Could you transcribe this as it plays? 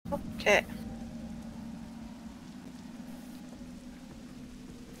Okay.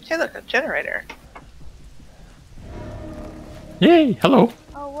 Hey, look, a generator. Yay! Hello.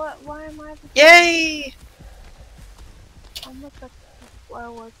 Oh, what? Why am I? Yay! I'm with the.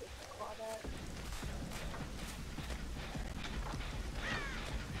 Where was it? Claudette.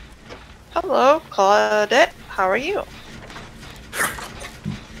 Hello, Claudette. How are you?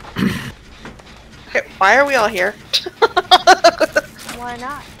 Okay, why are we all here? Why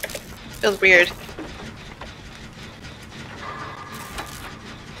not? Feels weird.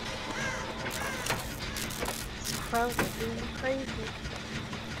 Crows are being crazy.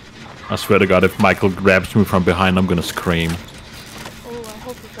 I swear to God, if Michael grabs me from behind, I'm gonna scream. Oh, I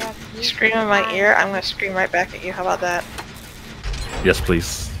hope he grabs You you. scream in my ear, I'm gonna scream right back at you. How about that? Yes,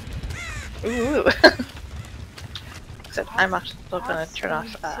 please. Ooh. Except I'm also gonna turn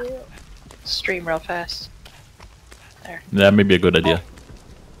off stream real fast. There. That may be a good idea.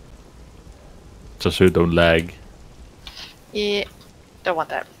 Just so you don't lag. Yeah. Don't want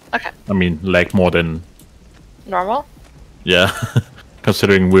that. Okay. I mean, lag more than... Normal? Yeah.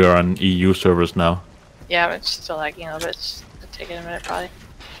 Considering we are on EU servers now. Yeah, but it's still lagging a little bit. It's taking a minute probably.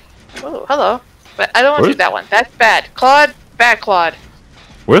 Oh, hello. But I don't want to do that one. That's bad. Claude, bad Claude.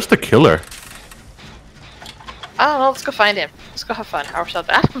 Where's the killer? I don't know. Let's go find him. Let's go have fun. Ourselves.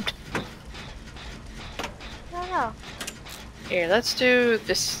 I don't know. Here, let's do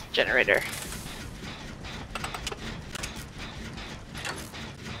this generator.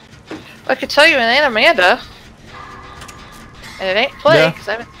 I could tell you it ain't Amanda. And it ain't Play, because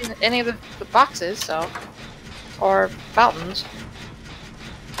I haven't seen any of the boxes, so... Or fountains.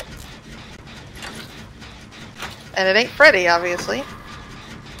 And it ain't Freddy, obviously.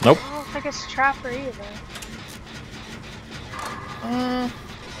 Nope. I don't think it's Trapper either. Yeah,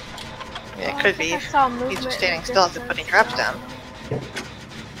 it Oh, could I be. think I saw He's movement just standing in still after distance. putting traps down.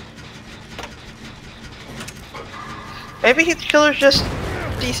 Maybe the killer's just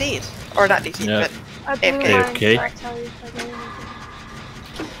DCs. Or not DCs, Yeah. but I blew AFK. mine, AFK. so I'll tell you if I get anything.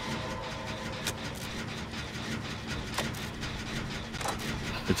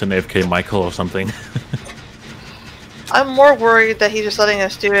 It's an AFK Michael or something. I'm more worried that he's just letting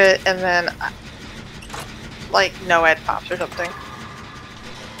us do it and then, like, no ad pops or something.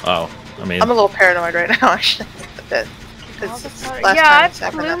 Oh, I mean... I'm a little paranoid right now, actually. That, All it's the color- last yeah, time I it's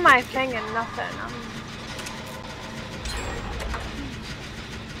happened, blew that- my thing and nothing.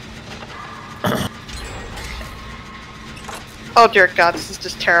 Oh dear God, this is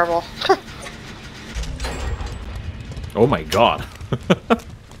just terrible. Oh my God.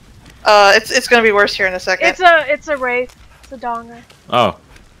 It's gonna be worse here in a second. It's a wraith. It's a donger. Oh,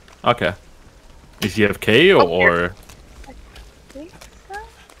 okay. Is he AFK Oh, or... I think so?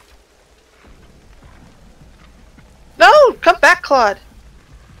 No! Come back, Claude!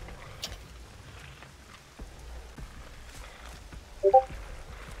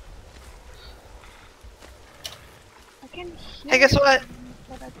 I can hear Hey, guess what? him,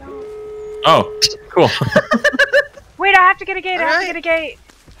 but I don't. Oh, cool. Wait, I have to get a gate. I have to Alright. get a gate.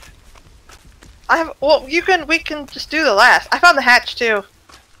 Well, we can just do the last. I found the hatch, too.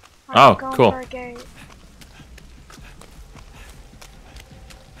 Oh, I'm going cool. for a gate.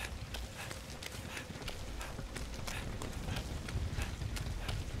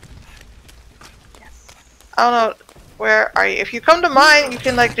 Yes. I don't know, where are you? If you come to mine, you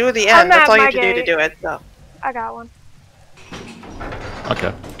can, like, do the I'm end. That's at all you my have to do to gate. do it, so. I got one.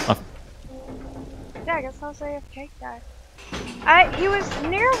 Okay. Yeah, I guess I'll say AFK guy. He was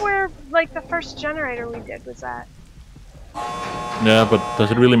near where, like, the first generator we did was at. Yeah, but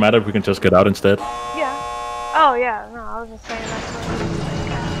does it really matter if we can just get out instead? Yeah. Oh, yeah. No, I was just saying that's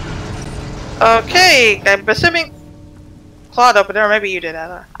what Okay, I'm assuming Claude opened it, or maybe you did, I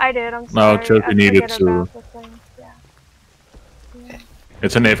don't know. I did, I'm No, sorry. Chelsea I needed forget to- about the thing. Yeah. Yeah.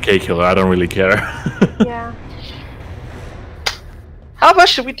 It's an AFK killer, I don't really care. Yeah. How much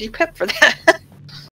should we do pip for that?